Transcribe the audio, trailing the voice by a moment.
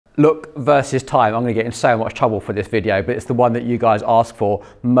Look versus time. I'm going to get in so much trouble for this video, but it's the one that you guys ask for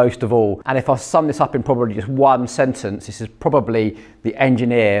most of all. And if I sum this up in probably just one sentence, this is probably the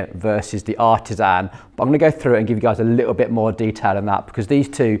engineer versus the artisan. But I'm going to go through it and give you guys a little bit more detail on that, because these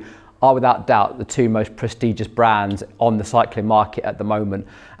two are without doubt the two most prestigious brands on the cycling market at the moment,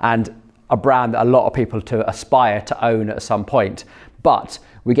 and a brand that a lot of people to aspire to own at some point. But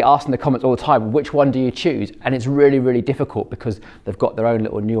we get asked in the comments all the time, which one do you choose? And it's really, really difficult because they've got their own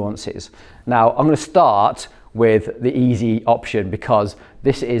little nuances. Now, I'm going to start with the easy option because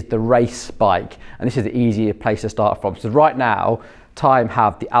this is the race bike and this is the easier place to start from. So right now, Time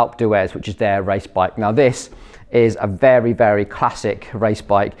have the Huez, which is their race bike. Now this is a very, very classic race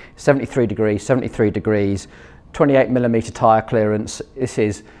bike, 73 degrees, 28mm tyre clearance. This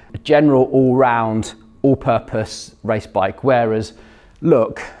is a general all-round, all-purpose race bike, whereas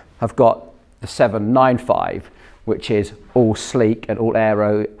Look have got the 795, which is all sleek and all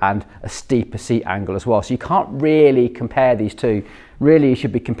aero and a steeper seat angle as well. So you can't really compare these two. Really, you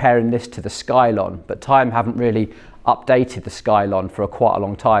should be comparing this to the Skylon, but Time haven't really updated the Skylon for quite a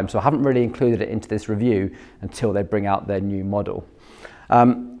long time, so I haven't really included it into this review until they bring out their new model.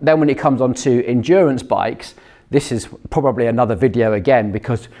 Then when it comes on to endurance bikes, this is probably another video again,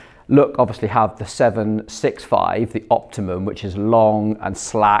 because Look obviously have the 765, the Optimum, which is long and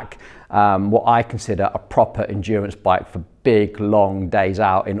slack, what I consider a proper endurance bike for big, long days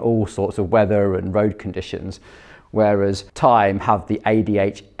out in all sorts of weather and road conditions. Whereas Time have the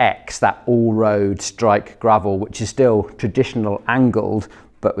ADHX, that all-road strike gravel, which is still traditional angled,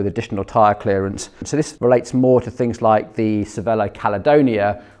 but with additional tyre clearance. So this relates more to things like the Cervelo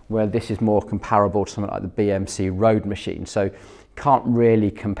Caledonia, where this is more comparable to something like the BMC road machine. So can't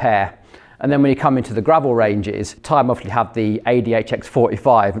really compare. And then when you come into the gravel ranges, Time obviously have the ADHX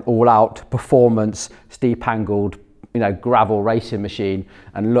 45, an all-out performance, steep angled, gravel racing machine,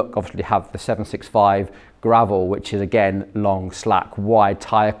 and Look obviously have the 765 gravel, which is again long, slack, wide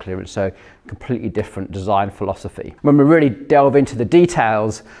tyre clearance, so completely different design philosophy. When we really delve into the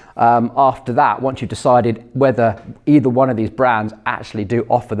details, after that, once you've decided whether either one of these brands actually do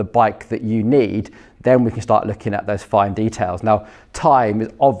offer the bike that you need, then we can start looking at those fine details. Now, Time is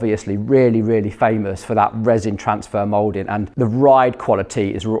obviously really, really famous for that resin transfer molding, and the ride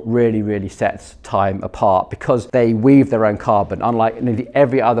quality is what really, really sets Time apart, because they weave their own carbon. Unlike nearly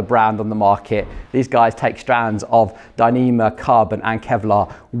every other brand on the market, these guys take strands of Dyneema, carbon and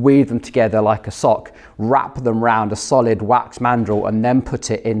Kevlar, weave them together like a sock, wrap them around a solid wax mandrel, and then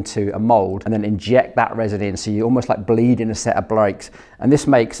put it into a mold and then inject that resin in, so you almost like bleed in a set of brakes. And this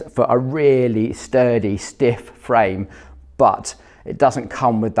makes for a really sturdy, stiff frame, but it doesn't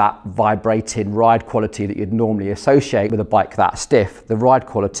come with that vibrating ride quality that you'd normally associate with a bike that stiff. The ride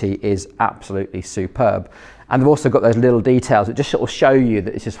quality is absolutely superb. And they've also got those little details that just sort of show you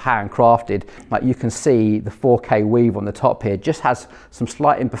that it's just handcrafted. Like you can see the 4K weave on the top here just has some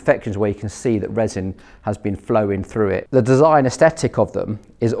slight imperfections where you can see that resin has been flowing through it. The design aesthetic of them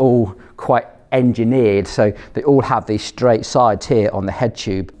is all quite engineered, so they all have these straight sides here on the head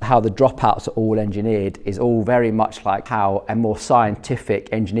tube. How the dropouts are all engineered is all very much like how a more scientific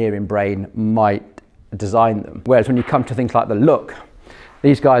engineering brain might design them. Whereas when you come to things like the Look,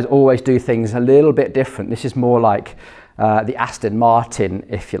 these guys always do things a little bit different. This is more like the Aston Martin,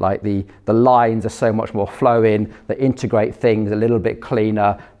 if you like. The lines are so much more flowing. They integrate things a little bit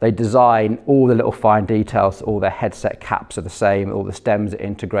cleaner. They design all the little fine details. All their headset caps are the same. All the stems are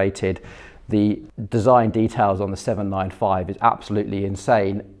integrated. The design details on the 795 is absolutely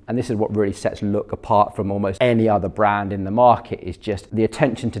insane. And this is what really sets Look apart from almost any other brand in the market, is just the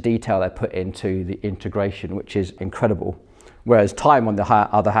attention to detail they put into the integration, which is incredible. Whereas Time, on the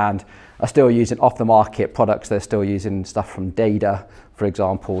other hand, are still using off-the-market products. They're still using stuff from Data, for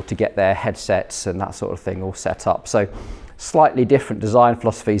example, to get their headsets and that sort of thing all set up. So slightly different design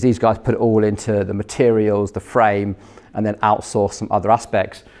philosophies. These guys put it all into the materials, the frame, and then outsource some other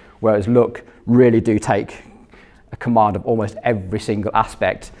aspects. Whereas Look really do take a command of almost every single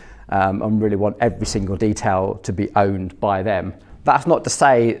aspect and really want every single detail to be owned by them. That's not to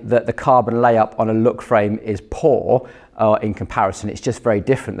say that the carbon layup on a Look frame is poor in comparison. It's just very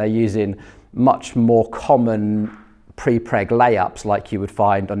different. They're using much more common pre-preg layups like you would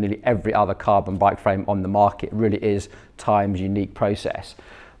find on nearly every other carbon bike frame on the market. It really is Time's unique process.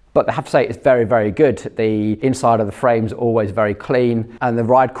 But I have to say it's very, very good. The inside of the frames are always very clean, and the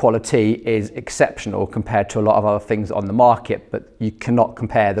ride quality is exceptional compared to a lot of other things on the market, but you cannot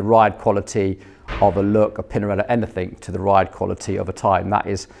compare the ride quality of a Look, a Pinarello, anything to the ride quality of a Time. That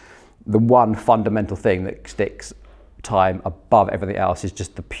is the one fundamental thing that sticks Time above everything else, is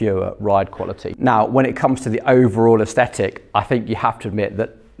just the pure ride quality. Now, when it comes to the overall aesthetic, I think you have to admit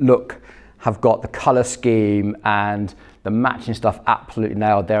that Look have got the colour scheme and the matching stuff absolutely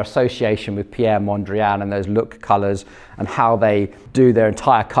nailed. Their association with Pierre Mondrian and those Look colours and how they do their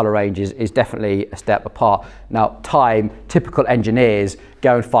entire colour ranges is definitely a step apart. Now, Time, typical engineers,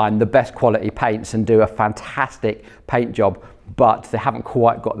 go and find the best quality paints and do a fantastic paint job, but they haven't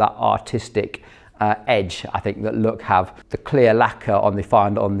quite got that artistic edge, I think, that Look have. The clear lacquer on the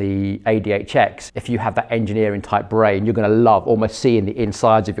ADHX, if you have that engineering type brain, you're going to love almost seeing the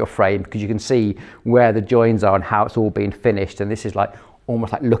insides of your frame, because you can see where the joins are and how it's all been finished, and this is like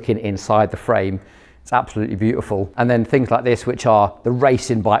almost like looking inside the frame. It's absolutely beautiful. And then things like this, which are the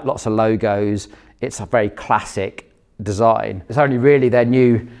racing bike, lots of logos. It's a very classic design. It's only really their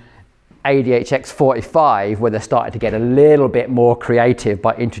new ADHX 45 where they're starting to get a little bit more creative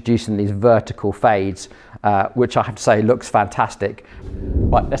by introducing these vertical fades, which I have to say looks fantastic.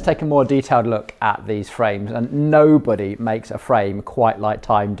 Right, let's take a more detailed look at these frames, and nobody makes a frame quite like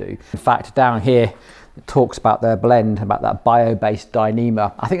Time do. In fact, down here it talks about their blend, about that bio-based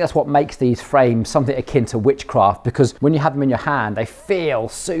Dyneema. I think that's what makes these frames something akin to witchcraft, because when you have them in your hand, they feel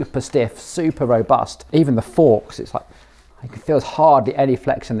super stiff, super robust. Even the forks, it's like, you can feel there's hardly any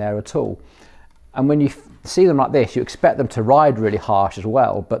flex in there at all. And when you see them like this, you expect them to ride really harsh as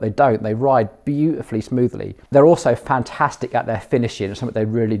well, but they don't. They ride beautifully smoothly. They're also fantastic at their finishing. It's something they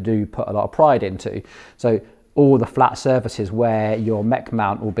really do put a lot of pride into. So all the flat surfaces where your mech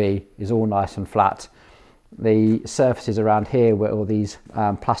mount will be is all nice and flat. The surfaces around here where all these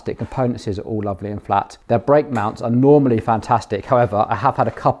plastic components is are all lovely and flat. Their brake mounts are normally fantastic. However, I have had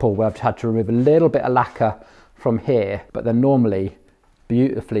a couple where I've had to remove a little bit of lacquer from here, but they're normally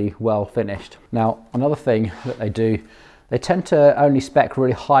beautifully well finished. Now, another thing that they do, they tend to only spec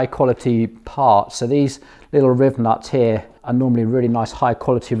really high quality parts. So these little riv nuts here are normally really nice high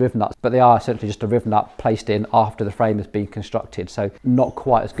quality riv nuts, but they are essentially just a riv nut placed in after the frame has been constructed. So not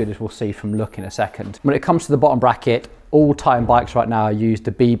quite as good as we'll see from Look in a second. When it comes to the bottom bracket, all Time bikes right now use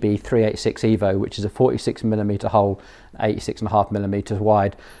the BB386 Evo, which is a 46mm hole, 86.5mm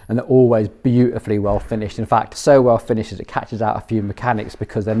wide, and they're always beautifully well finished. In fact, so well finished that it catches out a few mechanics,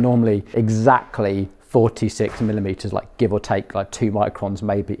 because they're normally exactly 46mm, like give or take like 2 microns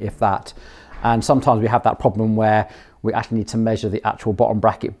maybe, if that. And sometimes we have that problem where we actually need to measure the actual bottom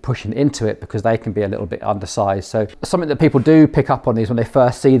bracket pushing into it, because they can be a little bit undersized. So something that people do pick up on these when they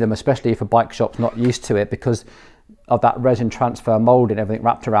first see them, especially if a bike shop's not used to it, because of that resin transfer molding, everything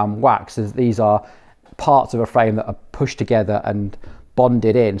wrapped around wax, is these are parts of a frame that are pushed together and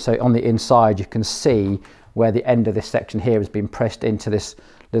bonded in. So on the inside you can see where the end of this section here has been pressed into this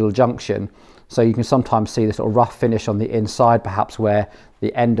little junction. So you can sometimes see this little rough finish on the inside, perhaps where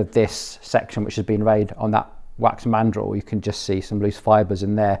the end of this section, which has been laid on that wax mandrel, you can just see some loose fibres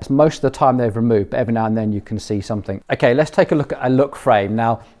in there. Most of the time they've removed, but every now and then you can see something. Okay, let's take a look at a Look frame.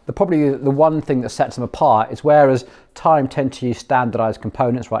 Now, probably the one thing that sets them apart is, whereas Time tend to use standardised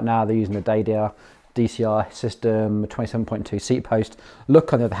components right now, they're using the DCR system, 27.2 seat post.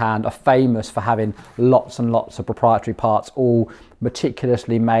 Look, on the other hand, are famous for having lots and lots of proprietary parts, all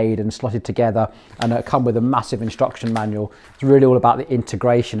meticulously made and slotted together, and come with a massive instruction manual. It's really all about the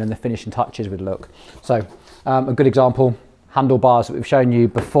integration and the finishing touches with Look. So a good example, handlebars that we've shown you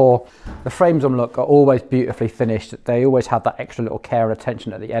before. The frames on Look are always beautifully finished. They always have that extra little care and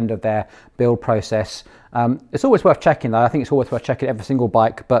attention at the end of their build process. It's always worth checking though. I think it's always worth checking every single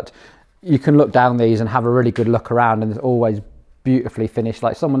bike, but you can look down these and have a really good look around, and it's always beautifully finished.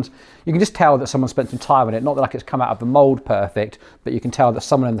 Like you can just tell that someone spent some time on it. Not that like it's come out of the mold perfect, but you can tell that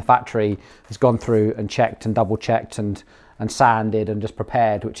someone in the factory has gone through and checked and double checked and sanded and just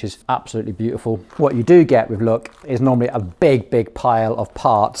prepared, which is absolutely beautiful. What you do get with Look is normally a big pile of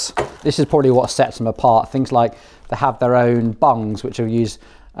parts. This is probably what sets them apart. Things like they have their own bungs, which will use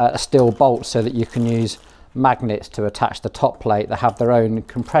steel bolts so that you can use magnets to attach the top plate. They have their own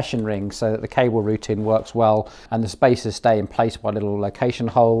compression rings so that the cable routing works well and the spacers stay in place by little location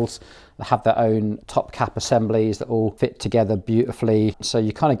holes. They have their own top cap assemblies that all fit together beautifully, so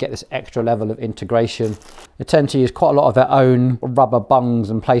you kind of get this extra level of integration. They tend to use quite a lot of their own rubber bungs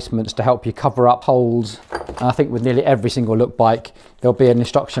and placements to help you cover up holes, and I think with nearly every single Look bike there'll be an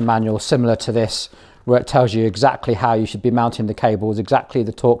instruction manual similar to this, where it tells you exactly how you should be mounting the cables, exactly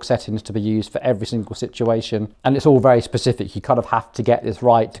the torque settings to be used for every single situation. And it's all very specific. You kind of have to get this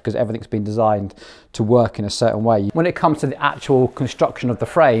right because everything's been designed to work in a certain way. When it comes to the actual construction of the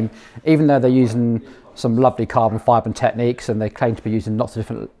frame, even though they're using some lovely carbon fibre techniques and they claim to be using lots of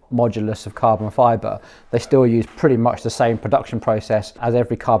different modulus of carbon fibre, they still use pretty much the same production process as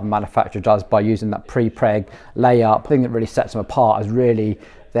every carbon manufacturer does by using that pre-preg layup. The thing that really sets them apart is really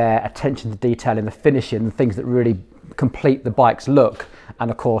their attention to detail in the finishing, the things that really complete the bike's look, and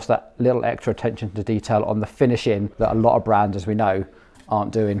of course that little extra attention to detail on the finishing that a lot of brands, as we know,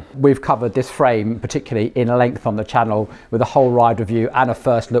 aren't doing. We've covered this frame particularly in length on the channel with a whole ride review and a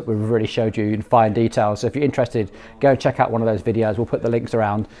first look. We've really showed you in fine detail, so if you're interested, go and check out one of those videos. We'll put the links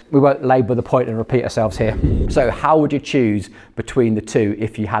around. We won't labour the point and repeat ourselves here. So how would you choose between the two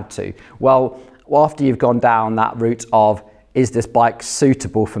if you had to? Well, after you've gone down that route of, is this bike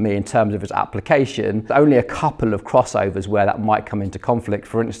suitable for me in terms of its application? Only a couple of crossovers where that might come into conflict.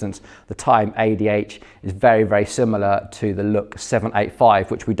 For instance, the Time ADH is very, very similar to the Look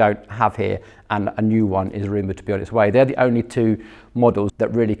 785, which we don't have here, and a new one is rumoured to be on its way. They're the only two models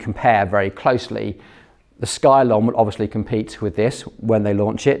that really compare very closely. The Skylon will obviously compete with this when they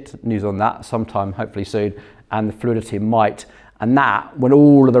launch it. News on that sometime, hopefully soon, and the Fluidity might. And that, when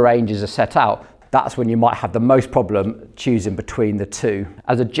all of the ranges are set out, that's when you might have the most problem choosing between the two.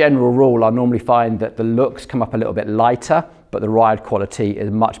 As a general rule, I normally find that the looks come up a little bit lighter, but the ride quality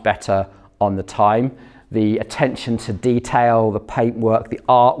is much better on the Time. The attention to detail, the paintwork, the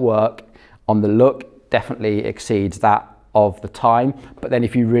artwork on the Look definitely exceeds that of the Time. But then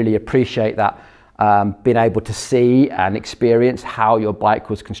if you really appreciate that, being able to see and experience how your bike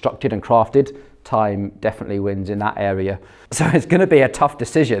was constructed and crafted, Time definitely wins in that area. So it's going to be a tough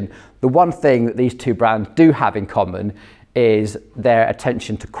decision. The one thing that these two brands do have in common is their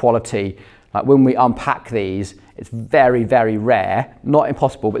attention to quality. Like when we unpack these, it's very, very rare, not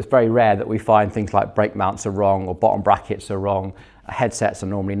impossible, but it's very rare that we find things like brake mounts are wrong or bottom brackets are wrong. Headsets are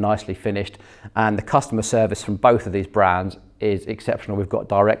normally nicely finished, and the customer service from both of these brands is exceptional. We've got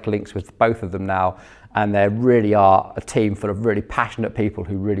direct links with both of them now, and they really are a team full of really passionate people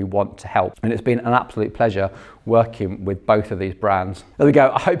who really want to help. And it's been an absolute pleasure working with both of these brands. There we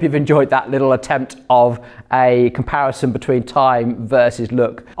go. I hope you've enjoyed that little attempt of a comparison between Time versus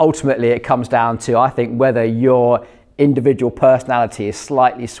Look. Ultimately, it comes down to, I think, whether your individual personality is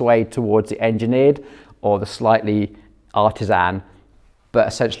slightly swayed towards the engineered or the slightly artisan. But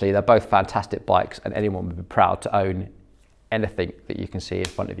essentially, they're both fantastic bikes, and anyone would be proud to own anything that you can see in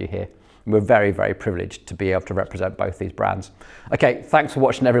front of you here. And we're very, very privileged to be able to represent both these brands. Okay, thanks for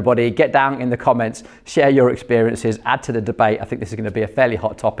watching, everybody. Get down in the comments, share your experiences, add to the debate. I think this is going to be a fairly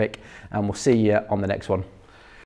hot topic, and we'll see you on the next one.